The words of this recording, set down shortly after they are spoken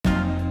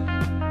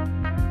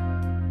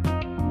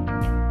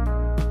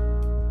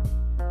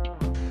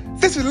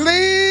This is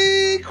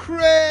Lee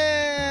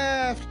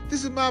Craft.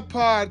 This is my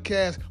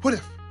podcast. What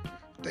if?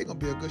 They're going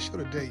to be a good show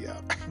today,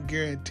 y'all. I can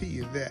guarantee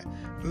you that.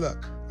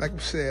 Look, like we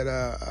said,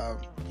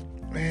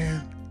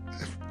 man,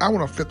 I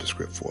want to flip the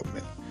script for a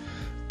minute.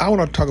 I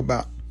want to talk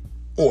about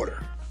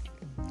order.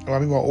 I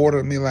mean, order,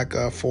 I mean like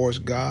for us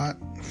God,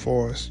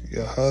 for us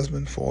your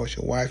husband, for us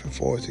your wife, and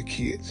for us your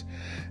kids.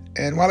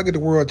 And when I look at the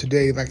world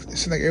today, like it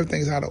seems like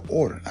everything's out of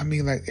order. I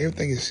mean, like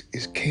everything is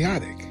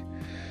chaotic.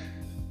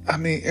 I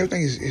mean,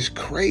 everything is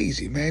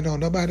crazy, man.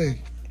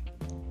 Nobody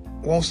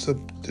wants to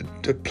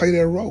play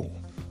their role.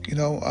 You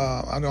know,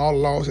 I know all the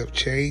laws have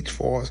changed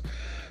for us.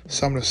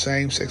 Some of the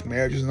same-sex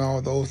marriages and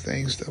all those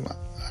things.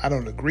 I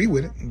don't agree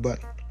with it, but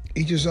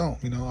each his own.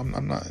 You know, I'm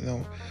not. You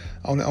know,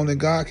 only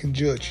God can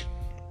judge you.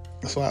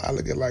 That's why I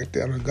look at it like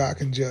that. Only God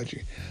can judge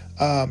you.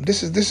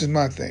 This is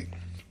my thing.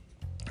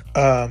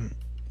 I'm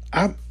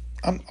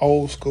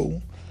old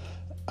school.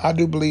 I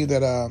do believe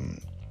that.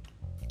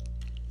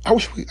 I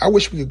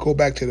wish we could go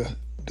back to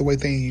the way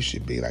things used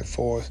to be, like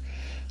for us,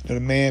 the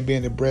man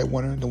being the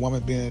breadwinner, the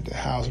woman being at the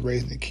house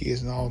raising the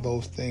kids, and all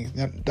those things.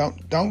 Now,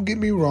 don't get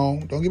me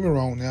wrong. Don't get me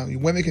wrong. Now,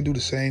 women can do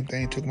the same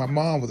thing too. My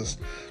mom was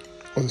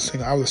a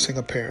single. I was a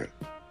single parent.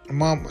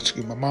 My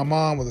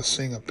mom was a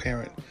single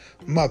parent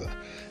mother,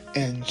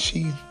 and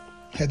she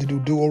had to do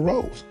dual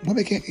roles.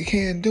 Women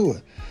can't do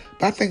it,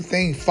 but I think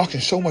things function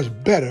so much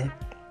better.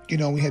 You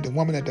know, we had the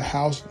woman at the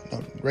house, you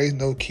know, raising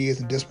those kids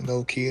and disciplining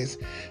those kids,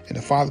 and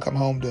the father come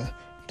home to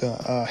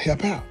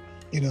help out,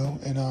 you know,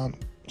 and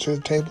sit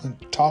at the table and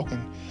talk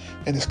and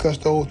discuss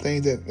those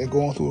things that they're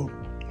going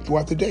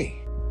throughout the day.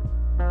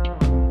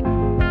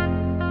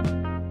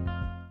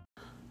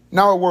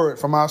 Now a word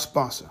from our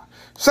sponsor.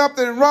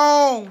 Something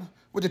wrong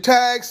with the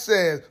tag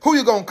says, who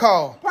you gonna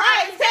call?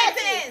 Price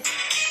Taxes!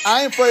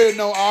 I ain't afraid of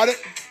no audit.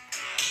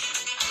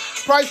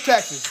 Price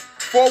Taxes.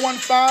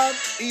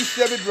 415 East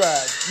Chevy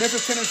Drive,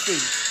 Memphis, Tennessee.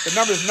 The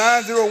number is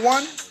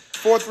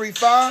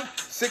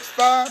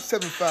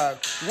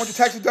 901-435-6575. You want your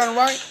taxes done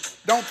right?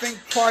 Don't think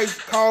price,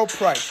 call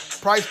Price.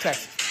 Price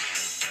Taxes.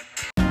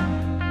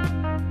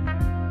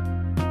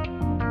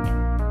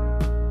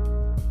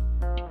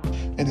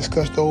 And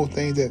discuss those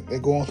things that they're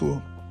going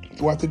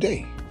throughout the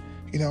day.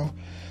 You know,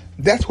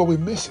 that's what we're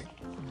missing.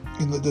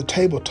 You know, the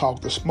table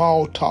talk, the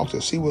small talk,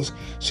 to see what's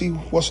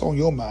on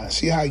your mind,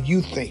 see how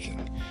you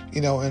thinking. You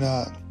know, and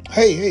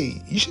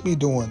Hey, you should be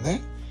doing that.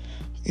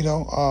 You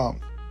know,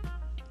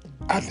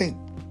 I think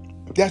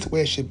that's the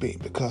way it should be,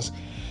 because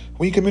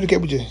when you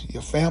communicate with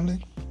your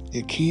family,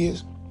 your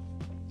kids,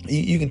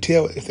 you can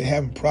tell if they're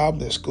having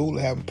problems at school,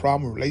 they're having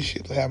problems with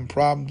relationships, they're having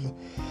problems,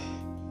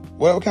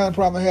 whatever kind of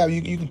problem they have,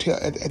 you can tell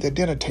at the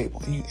dinner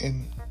table.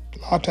 And a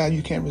lot of times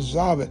you can't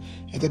resolve it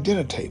at the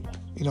dinner table.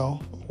 You know,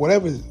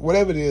 whatever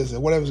it is, or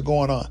whatever's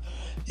going on,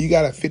 you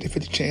got a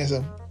 50-50 chance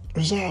of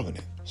resolving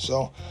it.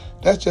 So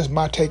that's just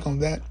my take on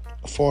that.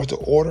 As far as the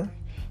order,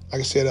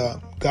 like I said,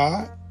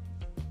 God,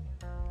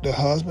 the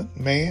husband,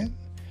 man,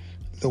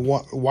 the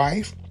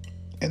wife,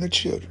 and the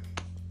children.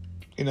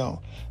 You know,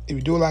 if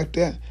you do it like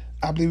that,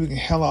 I believe we can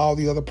handle all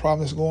the other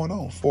problems that's going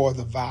on, for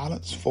the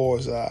violence, for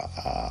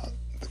the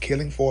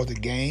killing, for the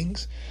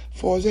gangs,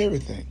 for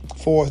everything,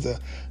 for the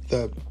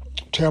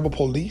terrible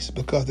police,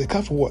 because they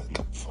come from what?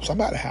 Come from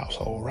somebody's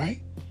household, right?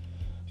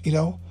 You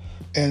know,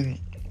 and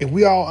if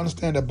we all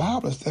understand the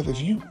Bible and stuff, if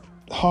you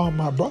harm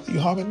my brother,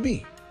 you're harming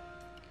me.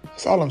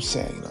 That's all I'm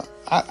saying. You know,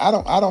 I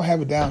don't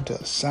have it down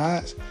to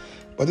science,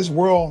 but this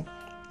world,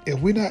 if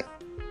we're not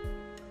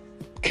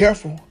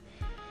careful,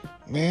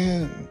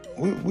 man,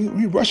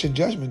 we rushing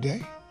Judgment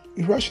Day.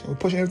 We're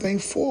pushing everything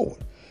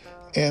forward.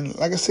 And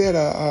like I said,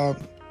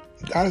 God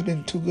has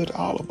been too good to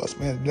all of us,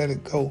 man, to let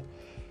it go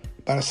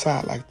by the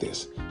side like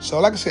this. So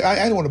like I said, I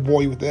didn't want to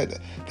bore you with that.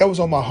 That was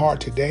on my heart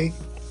today,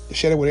 to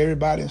share it with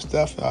everybody and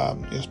stuff,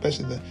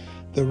 especially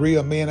the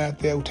real men out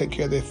there who take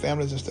care of their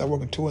families and stuff,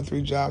 working 2 and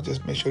 3 jobs,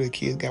 just make sure their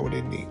kids got what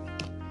they need,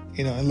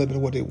 you know, and a little bit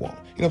of what they want.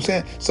 You know what I'm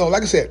saying? So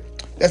like I said,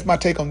 that's my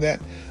take on that.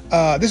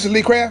 This is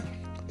Lee Craft.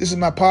 This is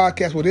my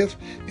podcast, What If.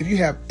 If you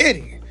have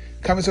any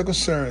comments or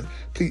concerns,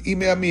 please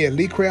email me at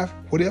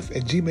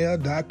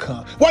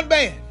leecraftwhatif@gmail.com. One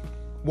band,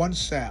 one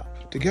sound.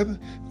 Together,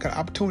 we've got an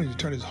opportunity to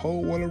turn this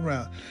whole world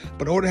around.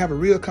 But in order to have a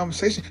real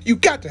conversation, you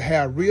got to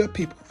have real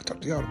people. I'll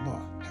talk to y'all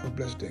tomorrow. Have a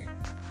blessed day.